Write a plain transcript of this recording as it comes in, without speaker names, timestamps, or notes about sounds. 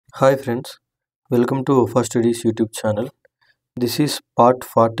Hi friends, welcome to First Studies YouTube channel. This is part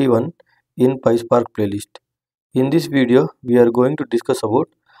 41 in PySpark playlist. In this video, we are going to discuss about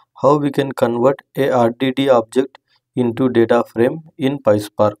how we can convert a RDD object into data frame in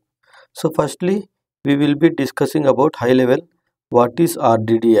PySpark. So firstly, we will be discussing about high level what is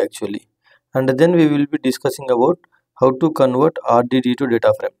RDD actually, and then we will be discussing about how to convert RDD to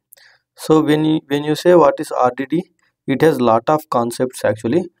data frame. So when you say what is RDD, it has lot of concepts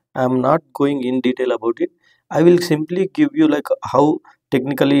actually. I am not going in detail about it. I will simply give you like how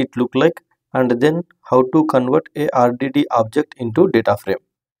technically it look like and then how to convert a RDD object into data frame.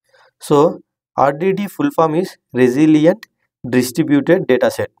 So RDD full form is resilient distributed data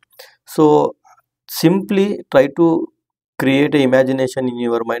set. So simply try to create a imagination in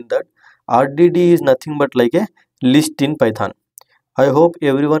your mind that RDD is nothing but like a list in Python. I hope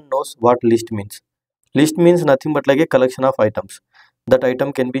everyone knows what list means. List means nothing but like a collection of items. That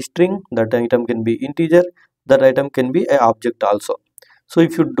item can be string, that item can be integer, that item can be a object also. So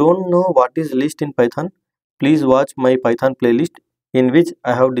if you don't know what is list in Python, please watch my Python playlist in which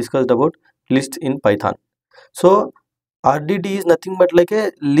I have discussed about list in Python. So RDD is nothing but like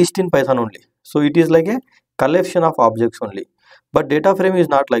a list in Python only. So it is like a collection of objects only. But data frame is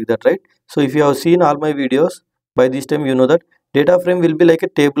not like that, right? So if you have seen all my videos, by this time you know that data frame will be like a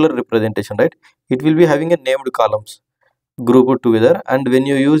tabular representation, right? It will be having a named columns grouped together, and when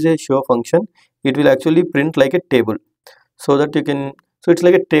you use a show function, it will actually print like a table, so that you can, so it's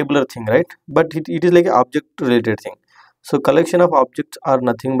like a tabular thing, right? But it is like an object related thing. So collection of objects are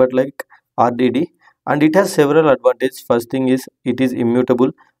nothing but like RDD, and it has several advantages. First thing is it is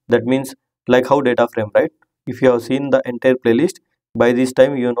immutable. That means like how data frame, right? If you have seen the entire playlist, by this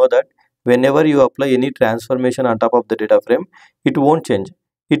time you know that whenever you apply any transformation on top of the data frame, it won't change.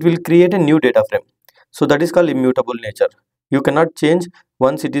 It will create a new data frame. So that is called immutable nature. You cannot change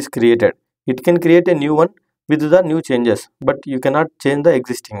once it is created. It can create a new one with the new changes, but you cannot change the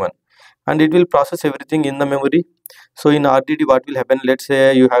existing one, and it will process everything in the memory. So in RDD what will happen, let's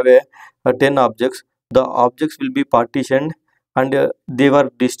say you have a 10 objects. The objects will be partitioned, and they were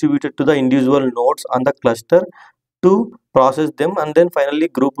distributed to the individual nodes on the cluster to process them, and then finally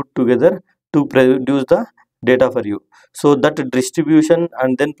group it together to produce the data for you. So that distribution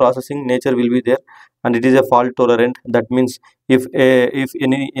and then processing nature will be there, and it is a fault tolerant. That means if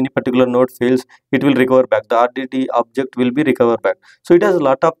any particular node fails, it will recover back, the RDD object will be recover back. So it has a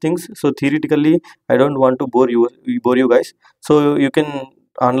lot of things. So theoretically I don't want to bore you guys, so you can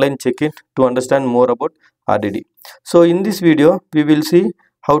online check it to understand more about RDD. So in this video we will see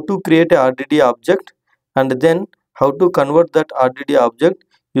how to create a RDD object, and then how to convert that RDD object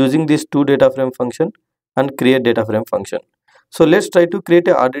using this two data frame function and create data frame function. So let's try to create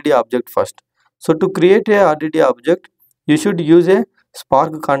a RDD object first. So to create a RDD object, you should use a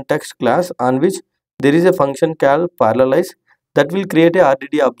Spark context class on which there is a function called parallelize that will create a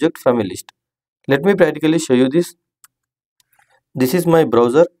RDD object from a list. Let me practically show you this. This is my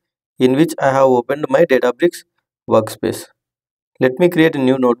browser in which I have opened my Databricks workspace. Let me create a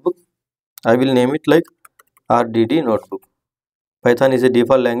new notebook. I will name it like RDD notebook. Python is a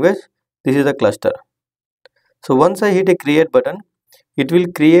default language. This is a cluster. So once I hit a create button, it will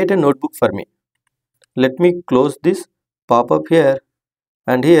create a notebook for me. Let me close this pop-up here,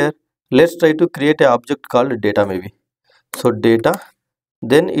 and here let's try to create an object called data maybe. So data,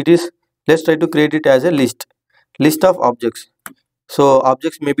 then it is, let's try to create it as a list of objects. So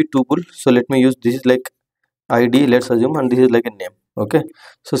objects may be tuple. So let me use, this is like ID, let's assume, and this is like a name. Okay.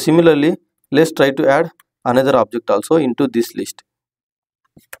 So similarly, let's try to add another object also into this list.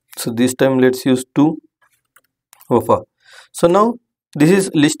 So this time let's use 2 offer. So now this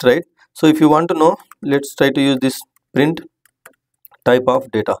is list, right? So if you want to know, let's try to use this print type of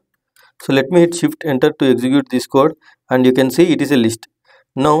data. So let me hit shift enter to execute this code, and you can see it is a list.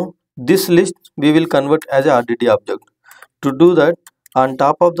 Now this list we will convert as a RDD object. To do that, on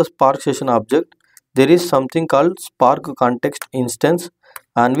top of the Spark session object, there is something called Spark context instance,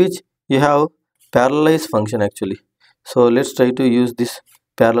 on which you have parallelize function actually. So let's try to use this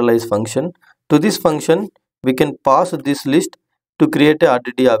parallelize function. To this function we can pass this list to create a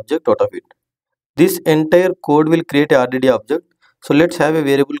RDD object out of it. This entire code will create a RDD object. So let's have a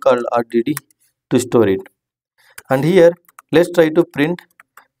variable called RDD to store it, and here let's try to print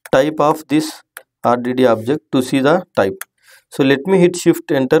type of this RDD object to see the type. So let me hit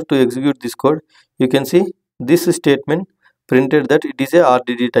shift enter to execute this code. You can see this statement printed that it is a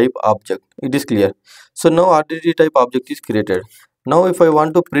RDD type object. It is clear. So now RDD type object is created. Now if I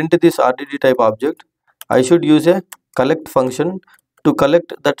want to print this RDD type object, I should use a collect function to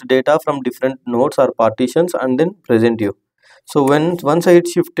collect that data from different nodes or partitions and then present you. So once I hit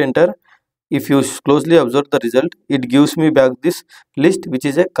shift enter, if you closely observe the result, it gives me back this list, which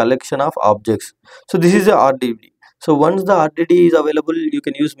is a collection of objects. So this is a RDD. So once the RDD is available, you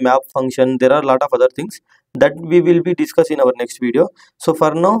can use map function. There are a lot of other things that we will be discussing in our next video. So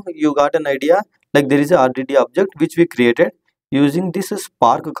for now, you got an idea, like there is a RDD object which we created using this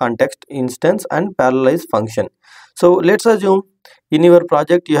Spark context instance and parallelize function. So let's assume in your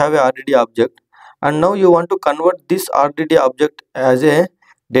project you have a RDD object, and now you want to convert this RDD object as a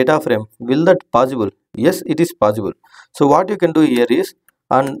data frame. Will that possible? Yes, it is possible. So what you can do here is,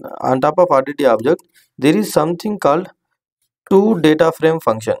 on top of RDD object, there is something called toDataFrame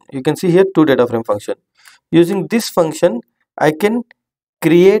function. You can see here toDataFrame function. Using this function, I can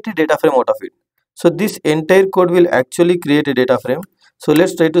create a data frame out of it. So this entire code will actually create a data frame. So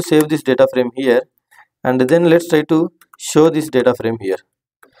let's try to save this data frame here, and then let's try to show this data frame here.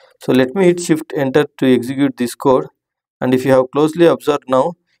 So let me hit shift enter to execute this code, and if you have closely observed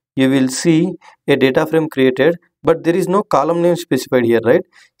now, you will see a data frame created, but there is no column name specified here, right?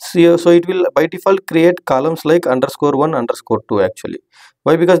 So it will by default create columns like _1 _2 actually.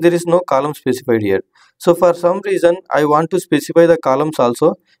 Why? Because there is no column specified here. So for some reason I want to specify the columns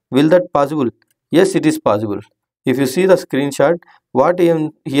also. Will that possible? Yes, it is possible. If you see the screenshot, what I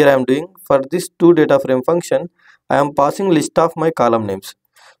am doing for this toDataFrame function, I am passing list of my column names.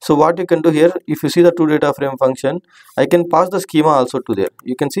 So what you can do here, if you see the toDataFrame function, I can pass the schema also to there.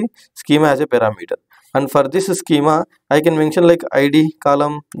 You can see schema as a parameter, and for this schema I can mention like ID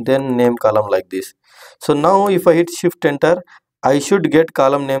column, then name column, like this. So now if I hit shift enter, I should get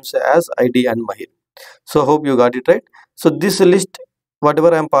column names as ID and Mahir. So hope you got it right. So this list,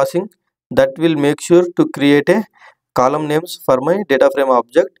 whatever I am passing, that will make sure to create a column names for my data frame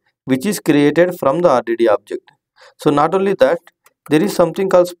object, which is created from the RDD object. So not only that, there is something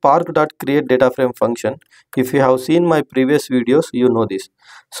called spark.createDataFrame function. If you have seen my previous videos, you know this.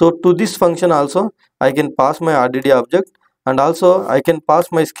 So to this function also, I can pass my RDD object, and also I can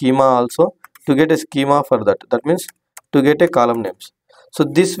pass my schema also to get a schema for that. That means to get a column names. So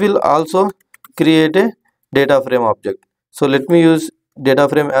this will also create a data frame object. So let me use data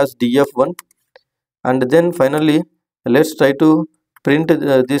frame as df1, and then finally let's try to print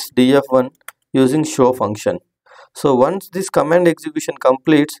this df1 using show function. So once this command execution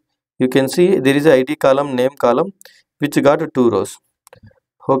completes, you can see there is a ID column, name column, which got 2 rows.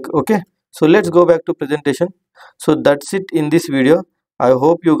 Okay, so let's go back to presentation. So that's it in this video. I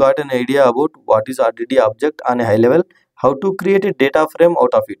hope you got an idea about what is RDD object on a high level, how to create a data frame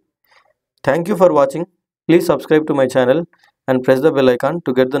out of it. Thank you for watching. Please subscribe to my channel and press the bell icon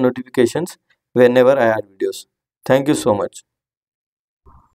to get the notifications whenever I add videos. Thank you so much.